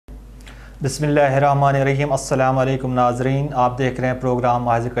بسم اللہ الرحمن الرحیم۔ السلام علیکم ناظرین، آپ دیکھ رہے ہیں پروگرام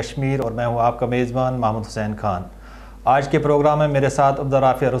محاذکشمیر اور میں ہوں آپ کا میزبان محمد حسین خان۔ آج کے پروگرام میں میرے ساتھ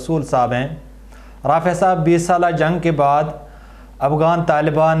عبدالرافع رسول صاحب ہیں۔ رافع صاحب، 20 سالہ جنگ کے بعد افغان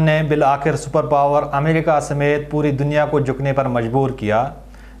طالبان نے بالآخر سپر پاور امریکہ سمیت پوری دنیا کو جھکنے پر مجبور کیا۔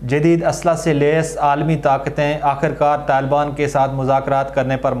 جدید اسلحہ سے لیس عالمی طاقتیں آخرکار طالبان کے ساتھ مذاکرات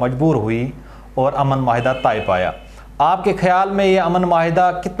کرنے پر مجبور ہوئی اور امن معاہدہ طے پایا۔ آپ کے خیال میں یہ امن معاہدہ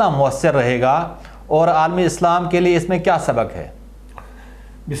کتنا مؤثر رہے گا اور عالمی اسلام کے لیے اس میں کیا سبق ہے؟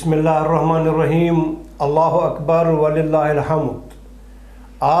 بسم اللہ الرحمن الرحیم، اللہ اکبر وللہ الحمد۔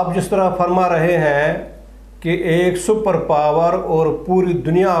 آپ جس طرح فرما رہے ہیں کہ ایک سپر پاور اور پوری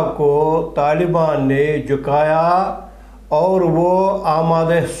دنیا کو طالبان نے جھکایا اور وہ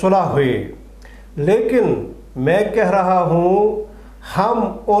آمادہ صلح ہوئے، لیکن میں کہہ رہا ہوں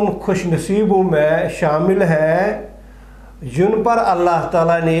ہم ان خوش نصیبوں میں شامل ہیں جن پر اللہ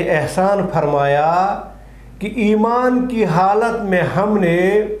تعالیٰ نے احسان فرمایا کہ ایمان کی حالت میں ہم نے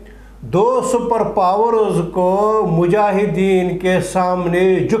 2 سپر پاورز کو مجاہدین کے سامنے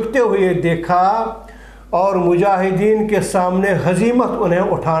جھکتے ہوئے دیکھا اور مجاہدین کے سامنے ہزیمت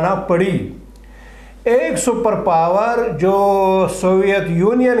انہیں اٹھانا پڑی۔ ایک سپر پاور جو سوویت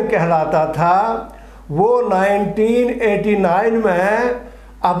یونین کہلاتا تھا وہ 1989 میں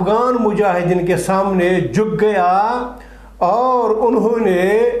افغان مجاہدین کے سامنے جھک گیا اور انہوں نے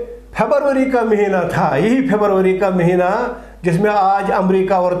فروری کا مہینہ تھا، یہی فروری کا مہینہ جس میں آج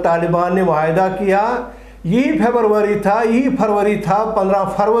امریکہ اور طالبان نے معاہدہ کیا، یہی فروری تھا 15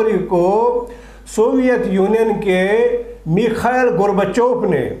 فروری کو سوویت یونین کے میخائیل گورباچوف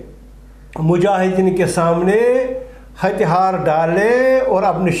نے مجاہدین کے سامنے ہتھیار ڈالے اور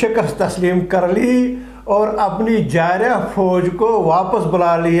اپنی شکست تسلیم کر لی اور اپنی جارح فوج کو واپس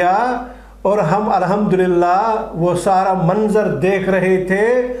بلا لیا، اور ہم الحمدللہ وہ سارا منظر دیکھ رہے تھے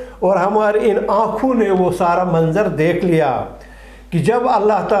اور ہماری ان آنکھوں نے وہ سارا منظر دیکھ لیا کہ جب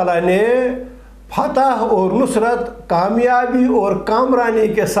اللہ تعالیٰ نے فتح اور نصرت، کامیابی اور کامرانی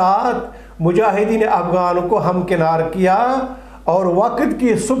کے ساتھ مجاہدین افغان کو ہمکنار کیا اور وقت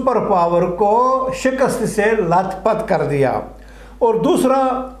کی سپر پاور کو شکست سے لت پت کر دیا۔ اور دوسرا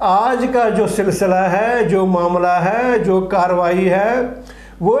آج کا جو سلسلہ ہے، جو معاملہ ہے، جو کارروائی ہے،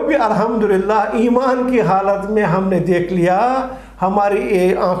 وہ بھی الحمدللہ ایمان کی حالت میں ہم نے دیکھ لیا،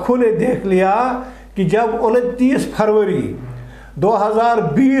 ہماری آنکھوں نے دیکھ لیا کہ جب 29 فروری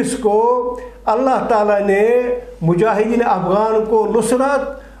 2020 کو اللہ تعالیٰ نے مجاہدین افغان کو نصرت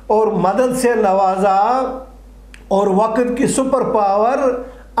اور مدد سے نوازا اور وقت کی سپر پاور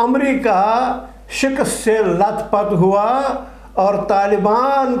امریکہ شکست سے لت پت ہوا اور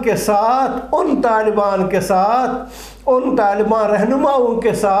طالبان کے ساتھ ان طالبان رہنماؤں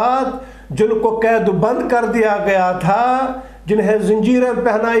کے ساتھ جن کو قید بند کر دیا گیا تھا، جنہیں زنجیریں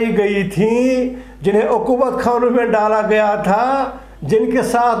پہنائی گئی تھیں، جنہیں عقوبت خانوں میں ڈالا گیا تھا، جن کے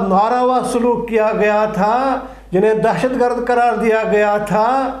ساتھ ناروا سلوک کیا گیا تھا، جنہیں دہشت گرد قرار دیا گیا تھا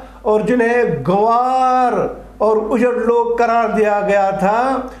اور جنہیں گنوار اور اجڑ لوگ قرار دیا گیا تھا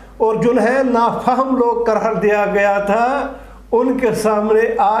اور جنہیں نافہم لوگ قرار دیا گیا تھا، ان کے سامنے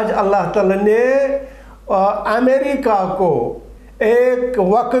آج اللہ تعالیٰ نے امریکہ کو، ایک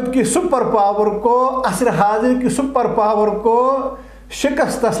وقت کی سپر پاور کو، عصر حاضر کی سپر پاور کو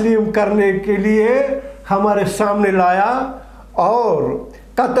شکست تسلیم کرنے کے لیے ہمارے سامنے لایا اور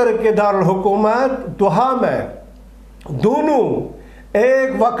قطر کے دارالحکومت دوحہ میں دونوں، ایک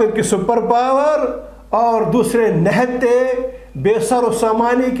وقت کی سپر پاور اور دوسرے نہتے بے سر و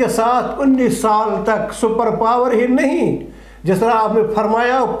سامانی کے ساتھ 19 سال تک سپر پاور ہی نہیں، جس طرح آپ نے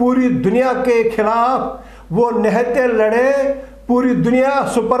فرمایا پوری دنیا کے خلاف وہ نہتے لڑے، پوری دنیا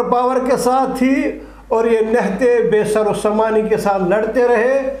سپر پاور کے ساتھ تھی اور یہ نہتے بے سر و سامانی کے ساتھ لڑتے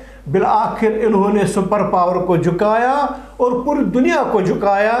رہے۔ بالآخر انہوں نے سپر پاور کو جھکایا اور پوری دنیا کو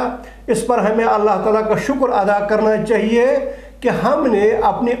جھکایا۔ اس پر ہمیں اللہ تعالیٰ کا شکر ادا کرنا چاہیے کہ ہم نے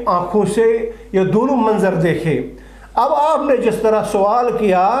اپنی آنکھوں سے یہ دونوں منظر دیکھے۔ اب آپ نے جس طرح سوال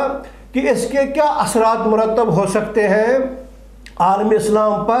کیا کہ اس کے کیا اثرات مرتب ہو سکتے ہیں عالم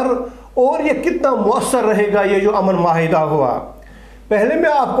اسلام پر اور یہ کتنا مؤثر رہے گا یہ جو امن معاہدہ ہوا، پہلے میں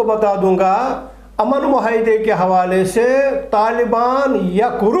آپ کو بتا دوں گا امن معاہدے کے حوالے سے طالبان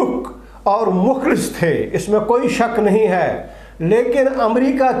یک رخ اور مخلص تھے، اس میں کوئی شک نہیں ہے، لیکن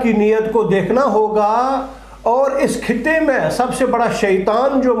امریکہ کی نیت کو دیکھنا ہوگا اور اس خطے میں سب سے بڑا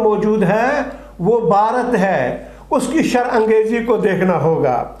شیطان جو موجود ہے وہ بھارت ہے، اس کی شر انگیزی کو دیکھنا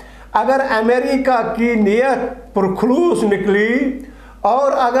ہوگا۔ اگر امریکہ کی نیت پرخلوص نکلی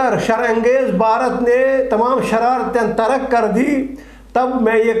اور اگر شر انگیز بھارت نے تمام شرارتیں ترک کر دی، تب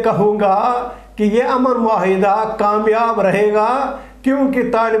میں یہ کہوں گا کہ یہ امن معاہدہ کامیاب رہے گا،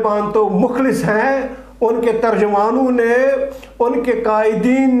 کیونکہ طالبان تو مخلص ہیں. ان کے ترجمانوں نے، ان کے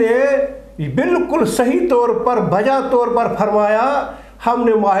قائدین نے بالکل صحیح طور پر، بجا طور پر فرمایا ہم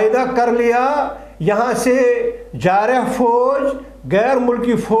نے معاہدہ کر لیا، یہاں سے جارح فوج، غیر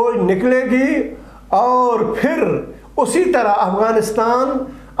ملکی فوج نکلے گی اور پھر اسی طرح افغانستان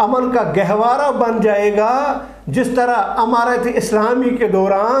امن کا گہوارہ بن جائے گا جس طرح امارت اسلامی کے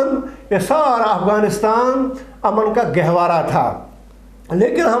دوران یہ سارا افغانستان امن کا گہوارہ تھا.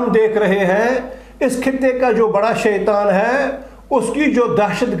 لیکن ہم دیکھ رہے ہیں اس خطے کا جو بڑا شیطان ہے، اس کی جو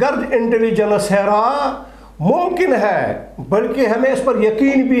دہشت گرد انٹیلیجنس ہے ممکن ہے، بلکہ ہمیں اس پر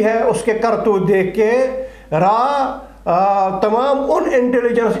یقین بھی ہے اس کے کرتوت دیکھ کے، تمام ان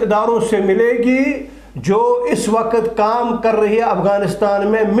انٹیلیجنس اداروں سے ملے گی جو اس وقت کام کر رہی ہے افغانستان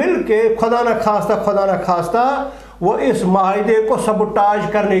میں، مل کے خدا نہ خواستہ وہ اس معاہدے کو سبوٹاژ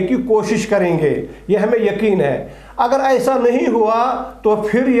کرنے کی کوشش کریں گے. یہ ہمیں یقین ہے. اگر ایسا نہیں ہوا تو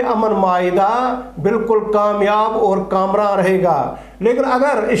پھر یہ امن معاہدہ بالکل کامیاب اور کامران رہے گا. لیکن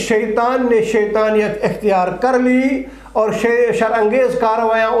اگر اس شیطان نے شیطانیت اختیار کر لی اور شرانگیز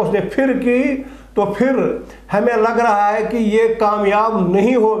کارروائیاں اس نے پھر کی تو پھر ہمیں لگ رہا ہے کہ یہ کامیاب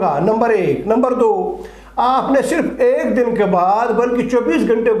نہیں ہوگا. نمبر 1. نمبر 2، آپ نے صرف ایک دن کے بعد بلکہ 24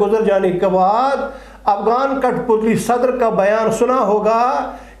 گھنٹے گزر جانے کے بعد افغان کٹ پتلی صدر کا بیان سنا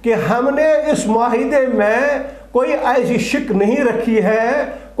ہوگا کہ ہم نے اس معاہدے میں کوئی ایسی شک نہیں رکھی ہے،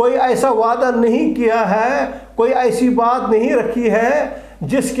 کوئی ایسا وعدہ نہیں کیا ہے، کوئی ایسی بات نہیں رکھی ہے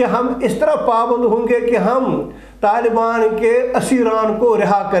جس کے ہم اس طرح پابند ہوں گے کہ ہم طالبان کے اسیران کو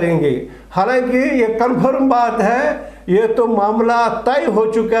رہا کریں گے. حالانکہ یہ کنفرم بات ہے، یہ تو معاملہ طے ہو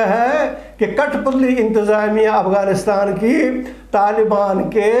چکا ہے کہ کٹ پتلی انتظامیہ افغانستان کی طالبان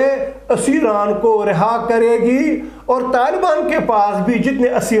کے اسیران کو رہا کرے گی اور طالبان کے پاس بھی جتنے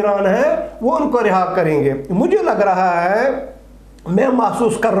اسیران ہیں وہ ان کو رہا کریں گے. مجھے لگ رہا ہے، میں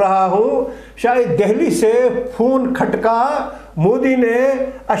محسوس کر رہا ہوں، شاید دہلی سے فون کھٹکا، مودی نے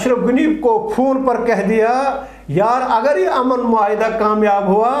اشرف غنی کو فون پر کہہ دیا یار اگر یہ امن معاہدہ کامیاب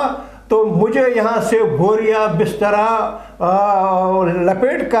ہوا تو مجھے یہاں سے بوریا بسترا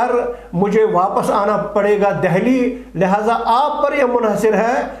لپیٹ کر مجھے واپس آنا پڑے گا دہلی، لہٰذا آپ پر یہ منحصر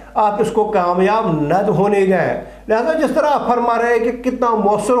ہے، آپ اس کو کامیاب نہ ہونے گئے. لہٰذا جس طرح آپ فرما رہے ہیں کہ کتنا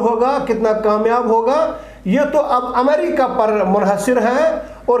مؤثر ہوگا، کتنا کامیاب ہوگا، یہ تو اب امریکہ پر منحصر ہے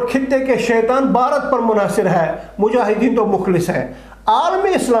اور خطے کے شیطان بھارت پر منحصر ہے. مجاہدین تو مخلص ہیں. عالم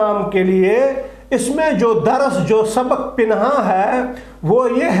اسلام کے لیے اس میں جو درس، جو سبق پنہاں ہے وہ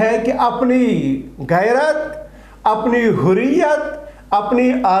یہ ہے کہ اپنی غیرت، اپنی حریت،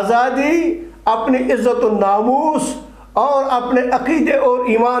 اپنی آزادی، اپنی عزت و ناموس اور اپنے عقیدے اور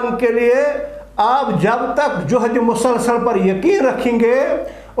ایمان کے لیے آپ جب تک جہد مسلسل پر یقین رکھیں گے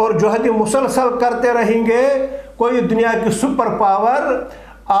اور جہد مسلسل کرتے رہیں گے، کوئی دنیا کی سپر پاور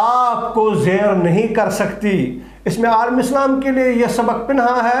آپ کو زیر نہیں کر سکتی. اس میں عالم اسلام کے لیے یہ سبق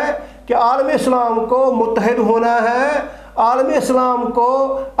پنہاں ہے کہ عالم اسلام کو متحد ہونا ہے، عالم اسلام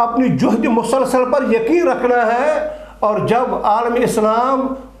کو اپنی جہد مسلسل پر یقین رکھنا ہے، اور جب عالم اسلام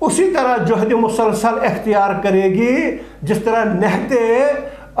اسی طرح جہد مسلسل اختیار کرے گی جس طرح نہتے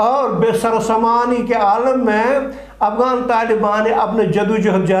اور بے سر و سامانی کے عالم میں افغان طالبان نے اپنے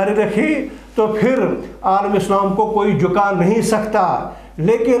جدوجہد جاری رکھی تو پھر عالم اسلام کو کوئی جھکا نہیں سکتا.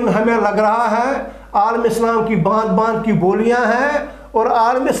 لیکن ہمیں لگ رہا ہے عالم اسلام کی باندھ باندھ کی بولیاں ہیں اور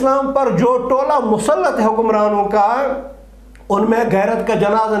عالم اسلام پر جو ٹولہ مسلط ہے حکمرانوں کا، ان میں غیرت کا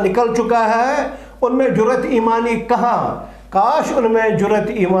جنازہ نکل چکا ہے، ان میں جرأت ایمانی کہاں. کاش ان میں جرأت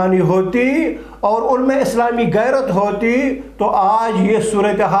ایمانی ہوتی اور ان میں اسلامی غیرت ہوتی تو آج یہ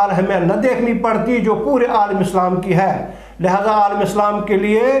صورتحال ہمیں نہ دیکھنی پڑتی جو پورے عالم اسلام کی ہے. لہذا عالم اسلام کے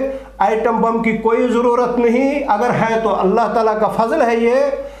لیے ایٹم بم کی کوئی ضرورت نہیں، اگر ہے تو اللہ تعالیٰ کا فضل ہے یہ،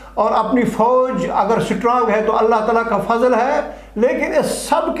 اور اپنی فوج اگر سٹرانگ ہے تو اللہ تعالیٰ کا فضل ہے. لیکن اس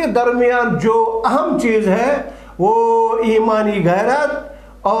سب کے درمیان جو اہم چیز ہے وہ ایمانی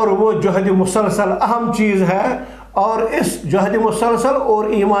غیرت اور وہ جہد مسلسل اہم چیز ہے. اور اس جہد مسلسل اور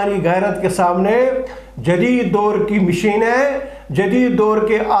ایمانی غیرت کے سامنے جدید دور کی مشینیں، جدید دور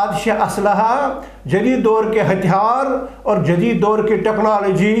کے آتش اسلحہ، جدید دور کے ہتھیار اور جدید دور کی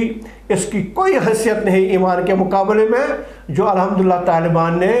ٹیکنالوجی، اس کی کوئی حیثیت نہیں ایمان کے مقابلے میں، جو الحمدللہ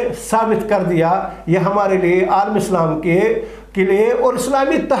طالبان نے ثابت کر دیا. یہ ہمارے لیے عالم اسلام کے لیے اور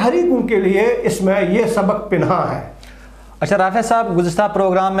اسلامی تحریکوں کے لیے اس میں یہ سبق پنہاں ہے. اچھا رافع صاحب، گزشتہ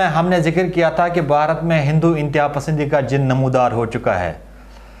پروگرام میں ہم نے ذکر کیا تھا کہ بھارت میں ہندو انتہا پسندی کا جن نمودار ہو چکا ہے،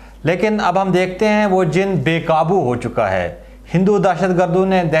 لیکن اب ہم دیکھتے ہیں وہ جن بے قابو ہو چکا ہے. ہندو دہشت گردوں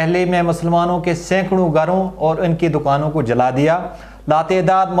نے دہلی میں مسلمانوں کے سینکڑوں گھروں اور ان کی دکانوں کو جلا دیا،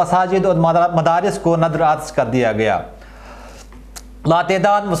 لاتعداد مساجد اور مدارس کو نذر آتش کر دیا گیا.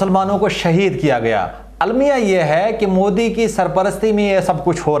 لاتعداد مسلمانوں کو شہید کیا گیا۔ المیہ یہ ہے کہ مودی کی سرپرستی میں یہ سب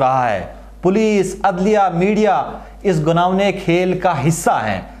کچھ ہو رہا ہے۔ پولیس، عدلیہ، میڈیا اس گناونے کھیل کا حصہ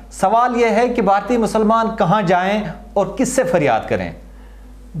ہیں۔ سوال یہ ہے کہ بھارتی مسلمان کہاں جائیں اور کس سے فریاد کریں؟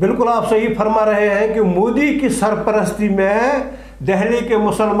 بالکل آپ صحیح فرما رہے ہیں کہ مودی کی سرپرستی میں دہلی کے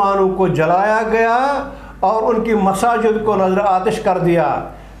مسلمانوں کو جلایا گیا اور ان کی مساجد کو نظر آتش کر دیا۔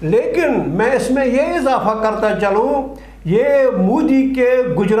 لیکن میں اس میں یہ اضافہ کرتا چلوں، یہ مودی کے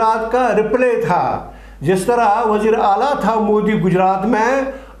گجرات کا ریپلے تھا۔ جس طرح وزیر اعلیٰ تھا مودی گجرات میں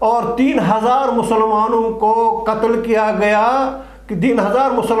اور 3000 مسلمانوں کو قتل کیا گیا،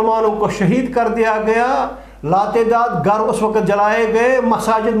 3000 مسلمانوں کو شہید کر دیا گیا، لاتعداد گھر اس وقت جلائے گئے،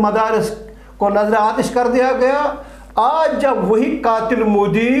 مساجد مدارس کو نظر آتش کر دیا گیا۔ آج جب وہی قاتل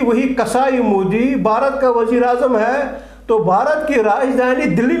مودی، وہی قصائی مودی بھارت کا وزیر اعظم ہے تو بھارت کی راجدھانی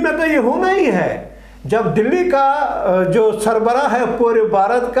دلی میں تو یہ ہونا ہی ہے۔ جب دلی کا جو سربراہ ہے پورے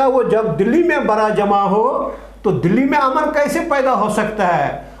بھارت کا، وہ جب دلی میں بڑا جمع ہو تو دلی میں امن کیسے پیدا ہو سکتا ہے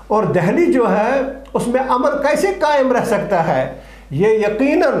اور دہلی جو ہے اس میں امن کیسے قائم رہ سکتا ہے؟ یہ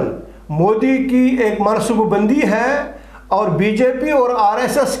یقیناً مودی کی ایک منصوبہ بندی ہے اور بی جے پی اور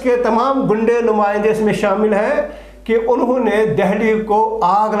RSS کے تمام گنڈے نمائندے اس میں شامل ہیں کہ انہوں نے دہلی کو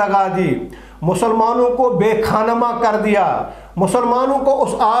آگ لگا دی، مسلمانوں کو بے خانمہ کر دیا، مسلمانوں کو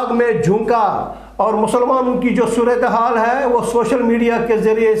اس آگ میں جھونکا، اور مسلمانوں کی جو صورتحال ہے وہ سوشل میڈیا کے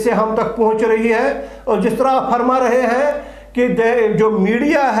ذریعے سے ہم تک پہنچ رہی ہے۔ اور جس طرح آپ فرما رہے ہیں کہ جو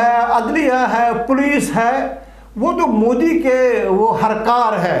میڈیا ہے، عدلیہ ہے، پولیس ہے، وہ تو مودی کے وہ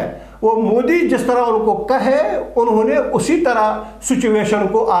ہرکار ہے۔ وہ مودی جس طرح ان کو کہے انہوں نے اسی طرح سچویشن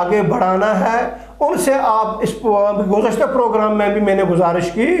کو آگے بڑھانا ہے۔ ان سے آپ اس گزشتہ پروگرام میں بھی میں نے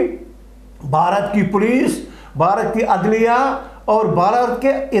گزارش کی، بھارت کی پولیس، بھارت کی عدلیہ اور بھارت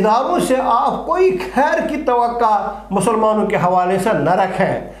کے اداروں سے آپ کوئی خیر کی توقع مسلمانوں کے حوالے سے نہ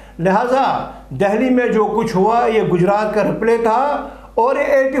رکھیں۔ لہٰذا دہلی میں جو کچھ ہوا یہ گجرات کا ریپلے تھا، اور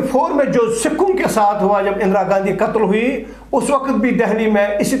 84 میں جو سکھوں کے ساتھ ہوا جب اندرا گاندھی قتل ہوئی، اس وقت بھی دہلی میں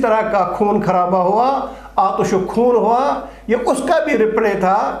اسی طرح کا خون خرابہ ہوا، آتش و خون ہوا، یہ اس کا بھی ریپلے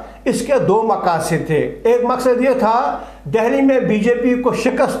تھا۔ اس کے 2 مقاصد تھے۔ ایک مقصد یہ تھا دہلی میں بی جے پی کو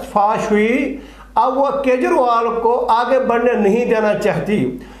شکست فاش ہوئی، اب وہ کیجریوال کو آگے بڑھنے نہیں دینا چاہتی۔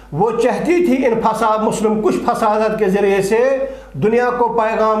 وہ چاہتی تھی ان مسلم کچھ فسادات کے ذریعے سے دنیا کو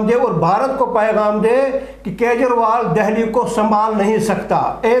پیغام دے اور بھارت کو پیغام دے کہ کیجریوال دہلی کو سنبھال نہیں سکتا۔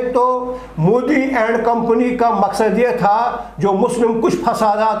 ایک تو مودی اینڈ کمپنی کا مقصد یہ تھا جو مسلم کچھ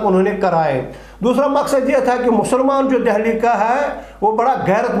فسادات انہوں نے کرائے۔ دوسرا مقصد یہ تھا کہ مسلمان جو دہلی کا ہے وہ بڑا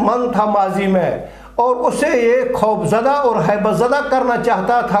غیرت مند تھا ماضی میں، اور اسے یہ خوف زدہ اور ہیبت زدہ کرنا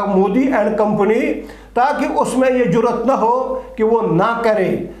چاہتا تھا مودی اینڈ کمپنی، تاکہ اس میں یہ جرت نہ ہو کہ وہ نہ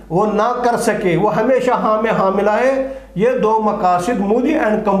کرے، وہ نہ کر سکے، وہ ہمیشہ ہاں میں ہاں ملائے۔ یہ 2 مقاصد مودی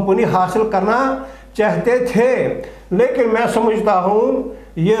اینڈ کمپنی حاصل کرنا چاہتے تھے، لیکن میں سمجھتا ہوں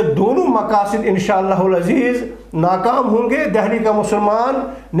یہ دونوں مقاصد انشاءاللہ العزیز ناکام ہوں گے۔ دہلی کا مسلمان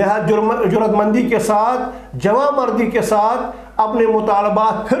نہایت جرات مندی کے ساتھ، جواں مردی کے ساتھ اپنے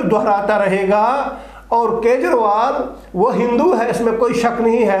مطالبات پھر دہراتا رہے گا، اور کیجریوال وہ ہندو ہے، اس میں کوئی شک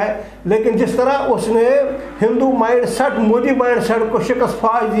نہیں ہے، لیکن جس طرح اس نے ہندو mind set, Modi mind set کو شکست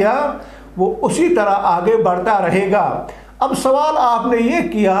فاش دیا، وہ اسی طرح آگے بڑھتا رہے گا۔ اب سوال آپ نے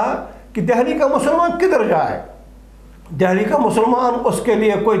یہ کیا کہ دہلی کا مسلمان کدھر جائے؟ دہلی کا مسلمان اس کے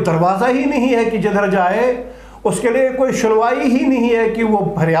لیے کوئی دروازہ ہی نہیں ہے کہ جدھر جائے، اس کے لیے کوئی سنوائی ہی نہیں ہے کہ وہ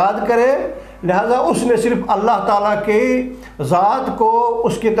فریاد کرے۔ لہذا اس نے صرف اللہ تعالیٰ کی ذات کو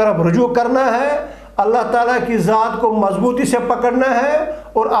اس کی طرف رجوع کرنا ہے، اللہ تعالیٰ کی ذات کو مضبوطی سے پکڑنا ہے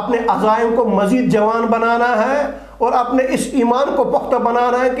اور اپنے عزائم کو مزید جوان بنانا ہے، اور اپنے اس ایمان کو پختہ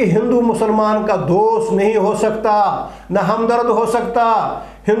بنانا ہے کہ ہندو مسلمان کا دوست نہیں ہو سکتا، نہ ہمدرد ہو سکتا،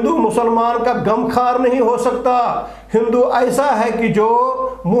 ہندو مسلمان کا غمخوار نہیں ہو سکتا۔ ہندو ایسا ہے کہ جو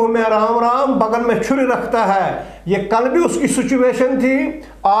منہ میں رام رام بغل میں چھری رکھتا ہے۔ یہ کل بھی اس کی سچویشن تھی،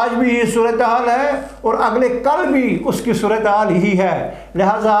 آج بھی یہ صورتحال ہے، اور اگلے کل بھی اس کی صورتحال یہی ہے۔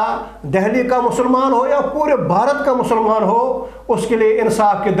 لہٰذا دہلی کا مسلمان ہو یا پورے بھارت کا مسلمان ہو، اس کے لیے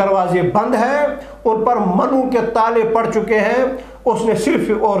انصاف کے دروازے بند ہیں، ان پر منو کے تالے پڑ چکے ہیں۔ اس نے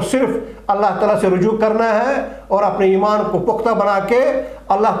صرف اور صرف اللہ تعالیٰ سے رجوع کرنا ہے اور اپنے ایمان کو پختہ بنا کے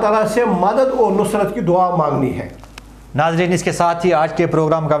اللہ تعالیٰ سے مدد اور نصرت کی دعا مانگنی ہے۔ ناظرین، اس کے ساتھ ہی آج کے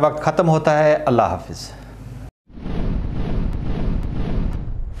پروگرام کا وقت ختم ہوتا ہے۔ اللہ حافظ۔